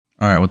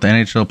All right, with the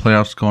NHL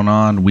playoffs going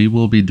on, we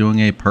will be doing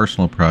a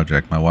personal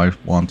project. My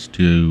wife wants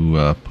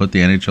to put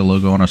the NHL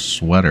logo on a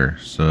sweater.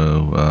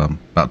 So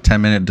about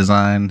 10-minute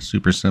design,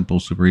 super simple,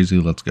 super easy.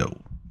 Let's go.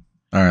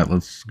 All right,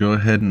 let's go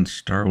ahead and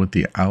start with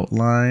the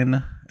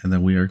outline, and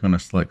then we are going to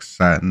select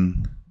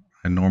satin.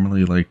 I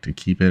normally like to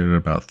keep it at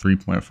about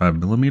 3.5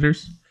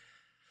 millimeters.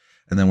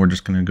 And then we're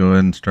just going to go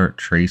ahead and start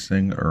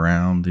tracing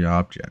around the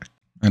object.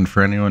 And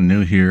for anyone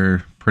new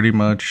here, pretty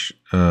much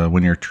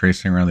when you're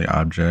tracing around the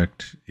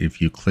object,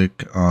 if you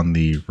click on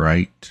the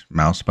right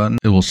mouse button,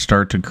 it will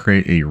start to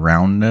create a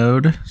round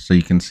node. So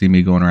you can see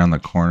me going around the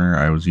corner.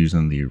 I was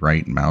using the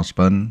right mouse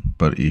button,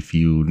 but if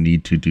you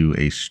need to do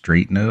a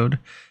straight node,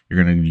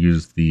 you're going to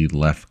use the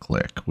left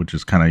click, which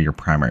is kind of your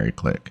primary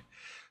click.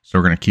 So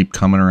we're going to keep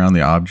coming around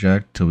the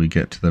object till we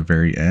get to the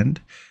very end.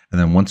 And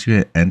then once you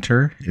hit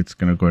enter, it's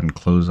going to go ahead and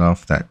close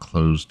off that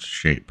closed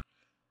shape.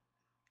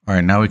 All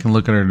right, now we can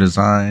look at our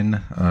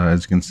design.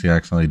 As you can see, I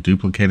accidentally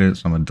duplicated it,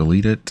 so I'm going to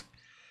delete it.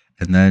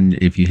 And then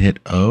if you hit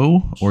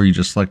O, or you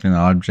just select an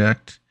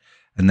object,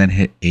 and then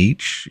hit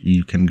H,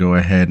 you can go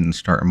ahead and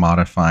start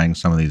modifying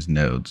some of these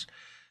nodes.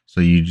 So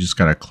you just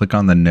got to click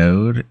on the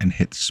node and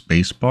hit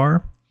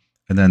spacebar,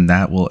 and then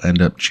that will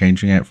end up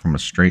changing it from a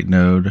straight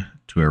node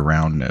to a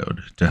round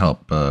node to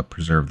help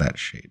preserve that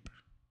shape.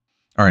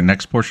 All right,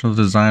 next portion of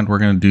the design, we're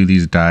going to do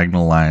these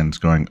diagonal lines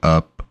going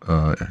up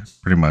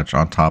pretty much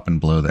on top and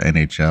below the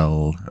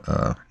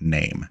NHL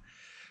name.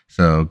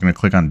 So I'm going to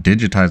click on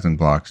digitizing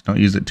blocks. Don't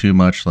use it too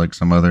much like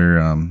some other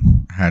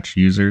Hatch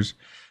users,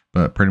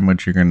 but pretty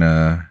much you're going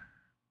to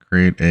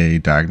create a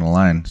diagonal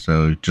line.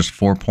 So just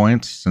 4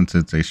 points since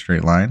it's a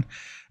straight line.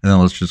 And then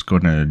let's just go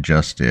ahead and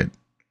adjust it.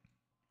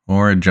 When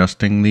we're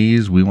adjusting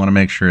these, we want to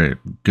make sure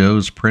it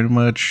goes pretty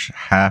much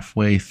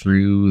halfway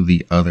through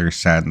the other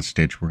satin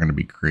stitch we're going to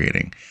be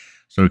creating.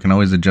 So we can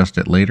always adjust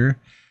it later.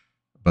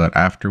 But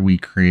after we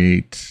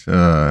create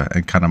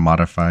and kind of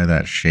modify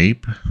that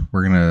shape,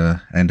 we're going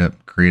to end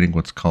up creating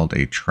what's called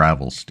a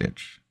travel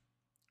stitch.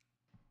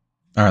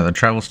 All right, the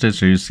travel stitch,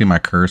 so you see my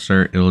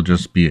cursor, it will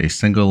just be a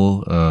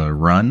single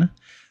run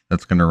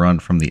that's going to run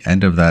from the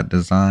end of that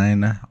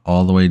design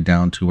all the way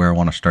down to where I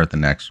want to start the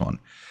next one.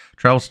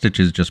 Travel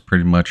stitches just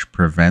pretty much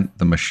prevent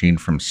the machine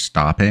from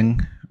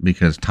stopping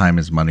because time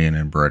is money in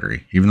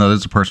embroidery. Even though this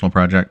is a personal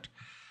project,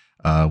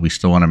 we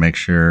still want to make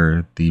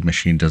sure the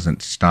machine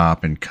doesn't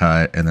stop and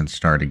cut and then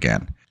start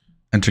again.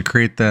 And to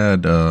create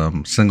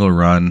that single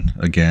run,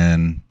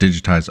 again,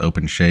 digitize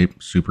open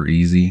shape, super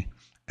easy.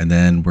 And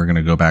then we're going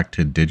to go back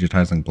to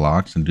digitizing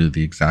blocks and do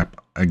the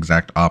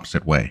exact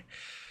opposite way.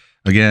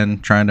 Again,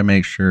 trying to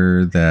make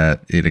sure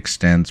that it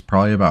extends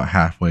probably about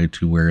halfway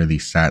to where the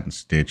satin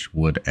stitch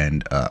would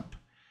end up.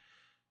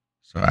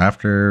 So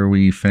after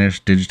we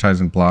finish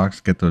digitizing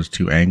blocks, get those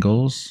two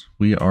angles,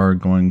 we are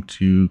going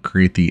to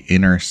create the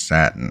inner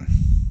satin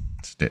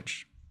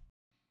stitch.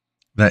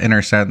 That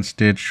inner satin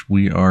stitch,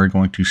 we are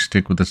going to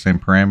stick with the same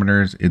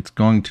parameters. It's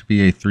going to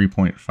be a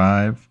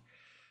 3.5.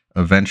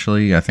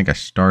 Eventually, I think I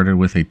started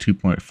with a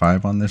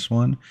 2.5 on this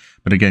one.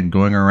 But again,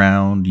 going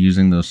around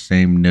using those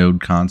same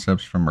node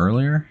concepts from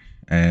earlier,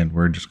 and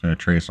we're just going to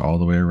trace all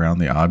the way around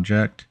the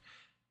object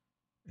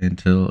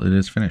until it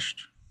is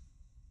finished.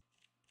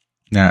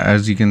 Now,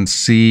 as you can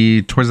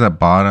see, towards that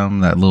bottom,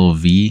 that little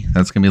V,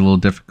 that's going to be a little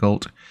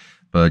difficult,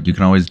 but you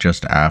can always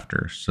adjust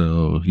after.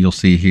 So you'll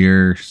see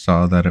here,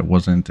 saw that it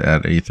wasn't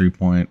at a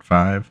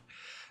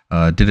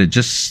 3.5. Did it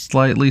just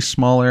slightly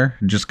smaller,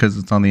 just because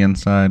it's on the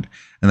inside.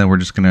 And then we're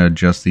just going to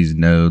adjust these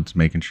nodes,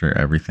 making sure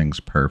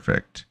everything's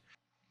perfect.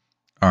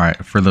 All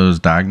right, for those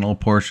diagonal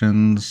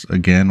portions,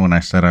 again, when I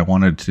said I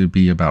wanted to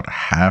be about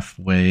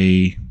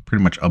halfway,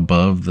 pretty much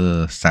above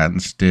the satin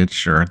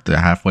stitch or the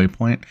halfway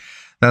point,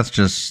 that's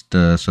just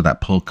so that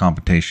pull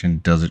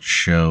computation doesn't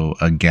show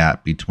a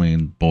gap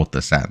between both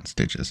the satin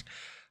stitches.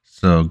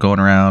 So going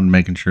around,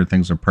 making sure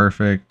things are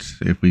perfect.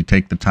 If we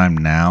take the time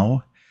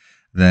now,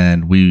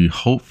 then we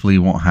hopefully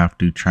won't have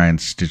to try and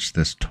stitch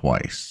this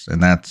twice.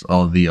 And that's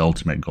all the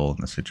ultimate goal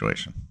in this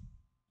situation.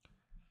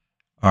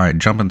 All right,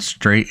 jumping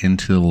straight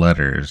into the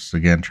letters.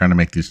 Again, trying to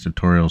make these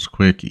tutorials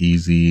quick,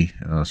 easy,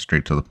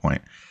 straight to the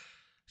point.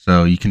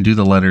 So you can do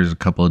the letters a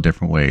couple of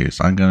different ways.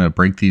 I'm going to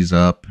break these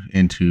up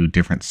into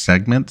different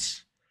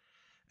segments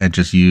and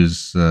just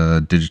use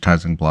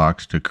digitizing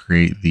blocks to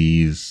create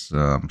these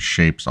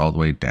shapes all the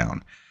way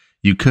down.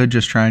 You could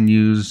just try and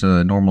use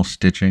normal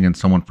stitching and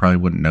someone probably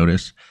wouldn't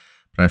notice,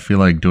 but I feel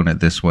like doing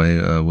it this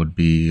way would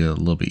be a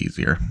little bit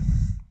easier.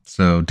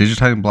 So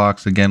digitizing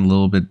blocks, again, a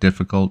little bit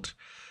difficult.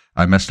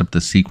 I messed up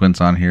the sequence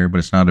on here, but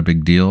it's not a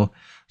big deal.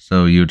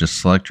 So you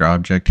just select your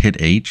object,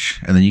 hit H,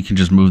 and then you can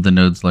just move the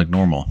nodes like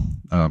normal.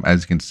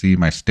 As you can see,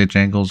 my stitch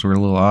angles were a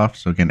little off.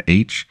 So again,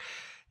 H,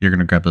 you're going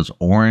to grab those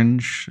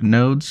orange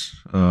nodes.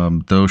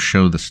 Those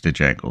show the stitch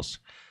angles.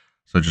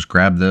 So just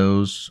grab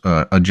those,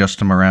 adjust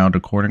them around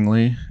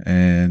accordingly,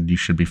 and you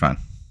should be fine.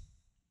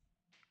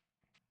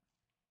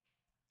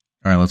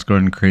 All right, let's go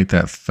ahead and create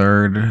that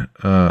third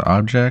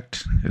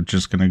object. It's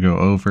just going to go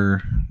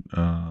over,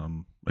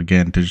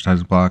 again,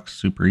 digitizing blocks,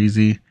 super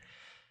easy.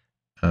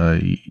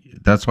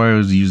 That's why I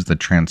always use the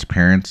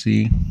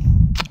transparency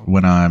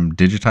when I'm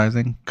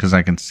digitizing, because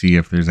I can see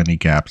if there's any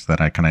gaps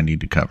that I kind of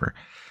need to cover.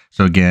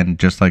 So again,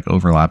 just like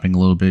overlapping a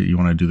little bit, you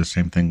want to do the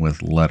same thing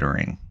with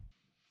lettering.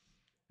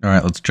 All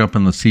right, let's jump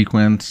in the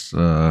sequence.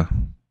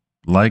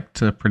 Like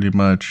to pretty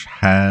much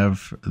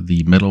have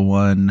the middle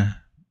one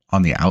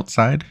on the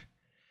outside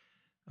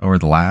or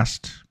the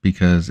last,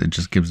 because it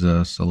just gives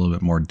us a little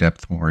bit more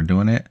depth when we're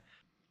doing it.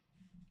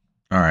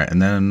 All right,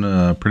 and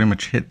then pretty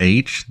much hit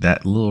H,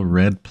 that little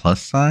red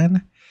plus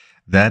sign.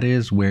 That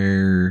is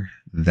where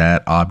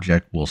that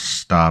object will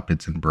stop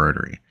its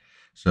embroidery.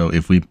 So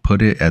if we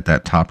put it at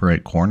that top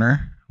right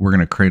corner, we're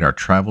going to create our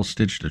travel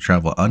stitch to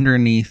travel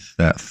underneath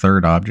that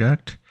third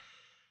object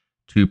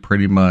to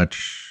pretty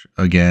much,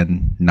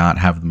 again, not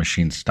have the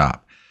machine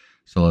stop.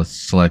 So let's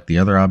select the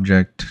other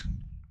object,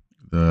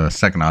 the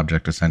second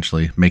object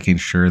essentially, making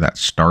sure that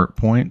start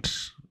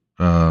point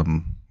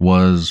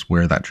was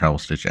where that travel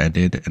stitch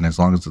ended. And as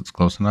long as it's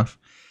close enough,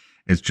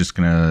 it's just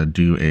going to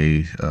do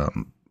a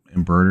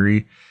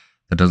embroidery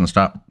that doesn't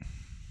stop.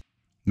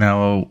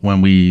 Now,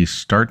 when we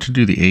start to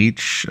do the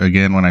H,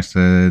 again, when I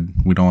said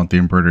we don't want the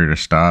embroidery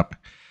to stop,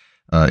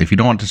 if you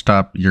don't want to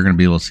stop, you're going to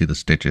be able to see the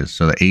stitches.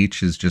 So the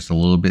H is just a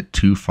little bit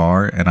too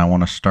far, and I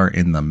want to start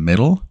in the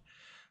middle.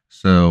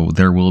 So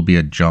there will be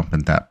a jump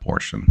in that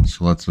portion.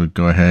 So let's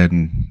go ahead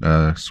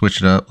and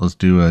switch it up. Let's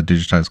do a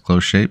digitized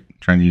close shape.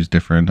 Trying to use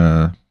different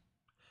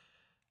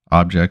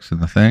objects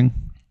in the thing.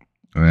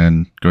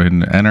 And go ahead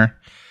and enter.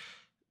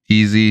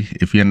 Easy.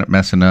 If you end up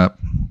messing up,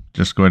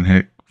 just go ahead and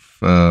hit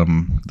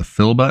the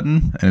fill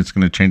button, and it's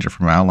going to change it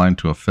from outline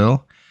to a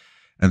fill.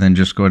 And then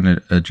just go ahead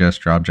and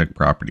adjust your object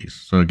properties.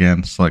 So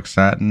again, select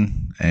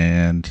satin,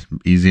 and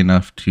easy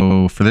enough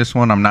to. For this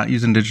one, I'm not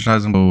using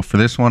digitizing.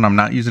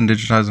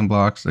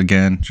 Blocks.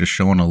 Again, just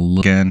showing a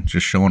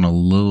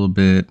little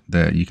bit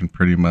that you can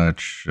pretty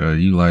much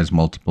utilize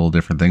multiple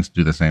different things to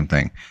do the same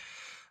thing.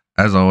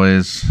 As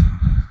always,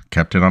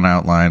 kept it on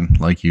outline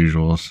like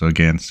usual. So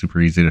again, super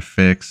easy to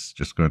fix.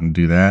 Just go ahead and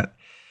do that.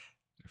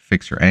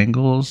 Fix your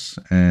angles,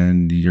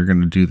 and you're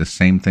going to do the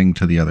same thing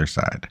to the other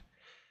side.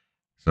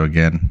 So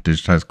again,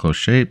 digitize close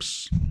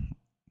shapes,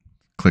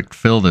 click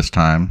fill this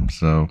time.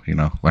 So,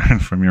 learn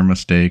from your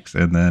mistakes,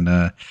 and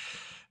then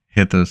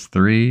hit those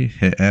three,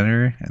 hit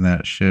enter, and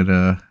that should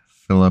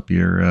fill up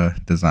your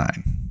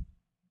design.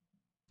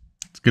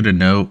 It's good to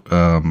note,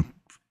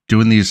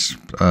 doing these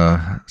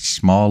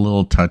small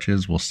little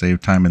touches will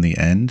save time in the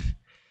end,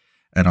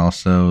 and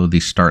also the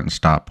start and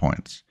stop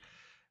points.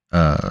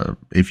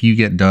 If you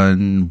get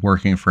done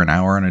working for an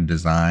hour on a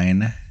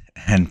design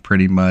and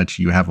pretty much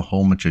you have a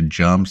whole bunch of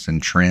jumps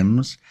and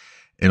trims,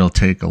 it'll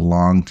take a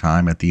long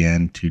time at the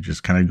end to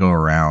just kind of go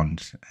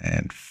around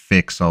and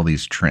fix all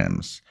these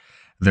trims.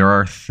 There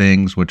are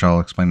things which I'll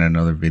explain in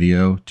another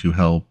video to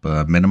help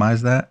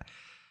minimize that,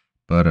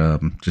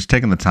 but just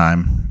taking the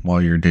time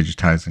while you're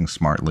digitizing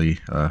smartly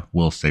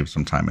will save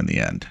some time in the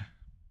end.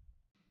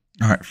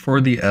 All right,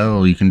 for the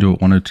L, you can do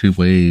it one of two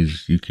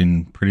ways. You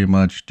can pretty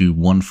much do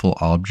one full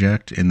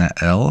object in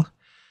that L,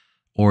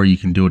 or you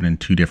can do it in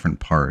two different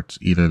parts,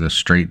 either the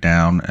straight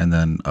down and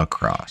then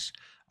across.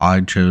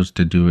 I chose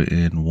to do it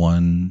in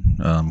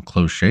one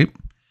closed shape.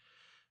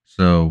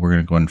 So we're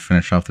going to go ahead and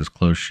finish off this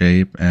closed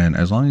shape. And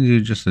as long as you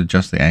just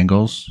adjust the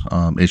angles,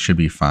 it should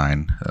be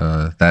fine.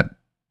 That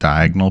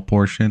diagonal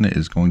portion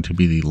is going to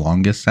be the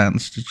longest satin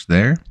stitch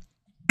there.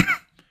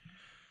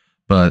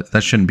 But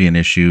that shouldn't be an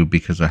issue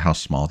because of how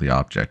small the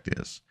object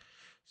is.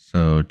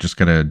 So just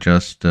got to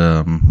adjust,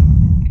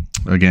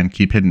 again,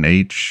 keep hitting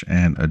H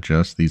and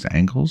adjust these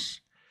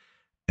angles.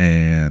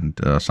 And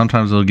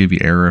sometimes it'll give you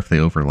error if they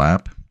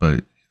overlap,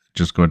 but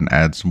just go ahead and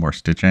add some more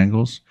stitch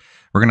angles.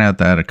 We're going to have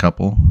to add a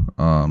couple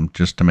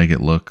just to make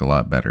it look a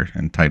lot better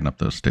and tighten up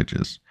those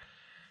stitches.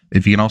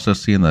 If you can also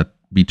see in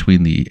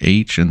between the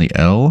H and the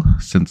L,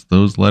 since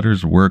those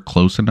letters were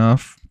close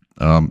enough,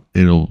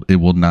 it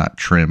will not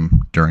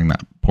trim during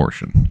that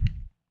portion.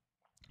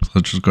 So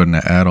let's just go ahead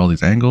and add all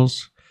these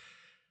angles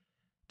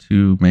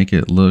to make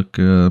it look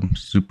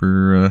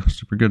super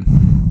good.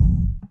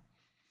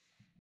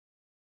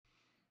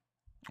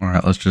 All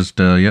right, let's just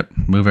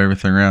move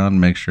everything around,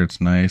 make sure it's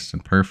nice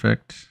and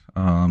perfect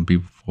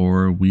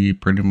before we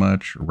pretty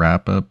much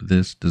wrap up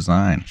this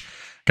design.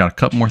 Got a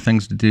couple more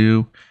things to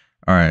do.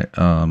 All right,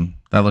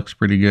 that looks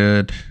pretty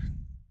good.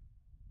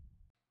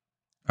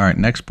 All right,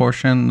 next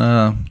portion,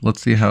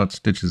 let's see how it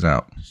stitches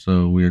out.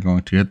 So we are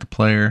going to hit the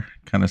player,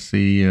 kind of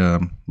see,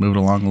 move it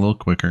along a little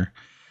quicker.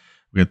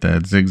 We get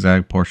that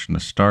zigzag portion to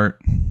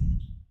start.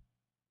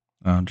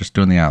 Just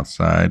doing the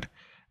outside.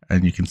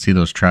 And you can see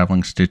those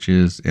traveling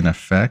stitches in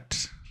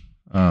effect.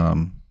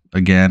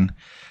 Again,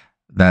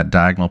 that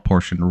diagonal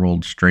portion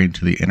rolled straight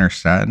into the inner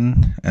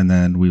satin, and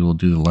then we will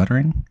do the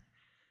lettering.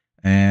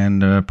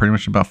 And pretty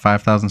much about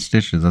 5,000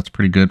 stitches. That's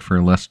pretty good for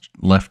a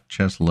left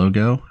chest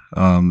logo.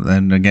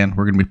 And again,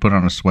 we're going to be put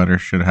on a sweater.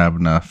 Should have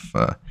enough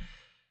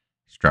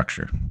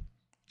structure.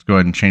 Let's go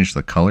ahead and change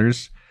the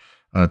colors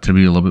to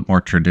be a little bit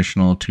more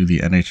traditional to the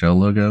NHL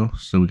logo.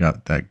 So we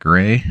got that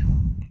gray.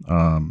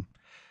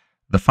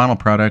 The final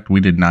product, we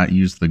did not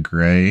use the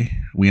gray.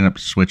 We ended up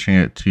switching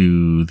it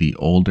to the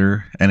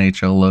older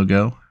NHL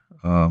logo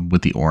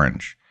with the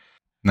orange.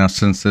 Now,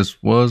 since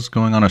this was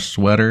going on a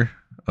sweater,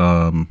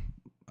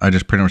 I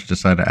just pretty much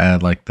decided to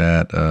add like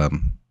that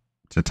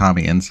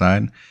tatami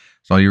inside.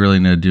 So all you really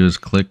need to do is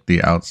click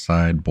the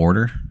outside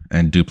border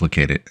and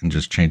duplicate it and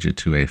just change it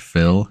to a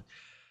fill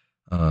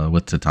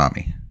with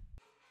tatami.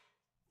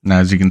 Now,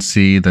 as you can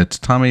see, the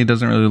tatami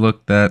doesn't really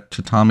look that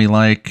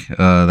tatami-like.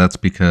 That's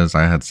because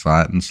I had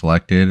satin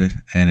selected,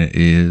 and it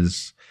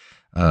is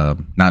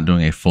not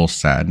doing a full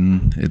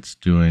satin. It's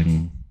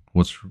doing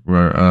what's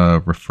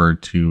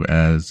referred to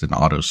as an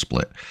auto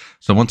split.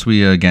 So once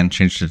we again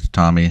changed it to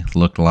tatami, it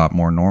looked a lot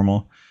more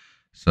normal.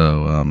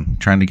 So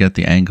trying to get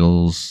the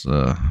angles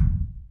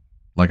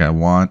like I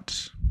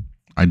want.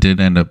 I did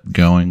end up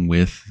going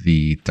with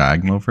the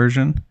diagonal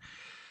version.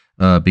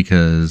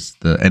 Because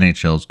the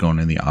NHL is going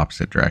in the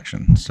opposite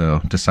direction.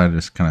 So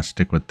decided to kind of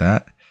stick with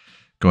that.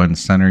 Go ahead and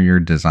center your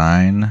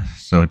design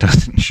so it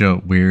doesn't show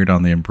up weird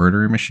on the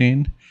embroidery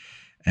machine.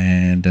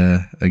 And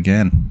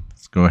again,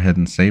 let's go ahead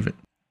and save it.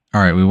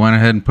 All right, we went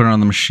ahead and put it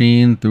on the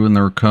machine, threw in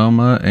the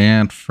Racoma,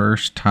 and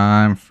first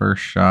time,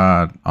 first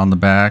shot on the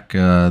back.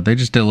 They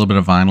just did a little bit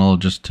of vinyl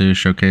just to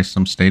showcase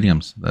some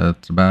stadiums.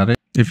 That's about it.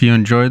 If you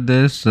enjoyed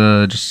this,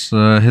 just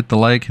hit the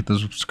like, hit the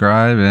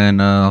subscribe,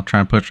 and I'll try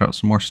and push out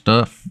some more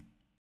stuff.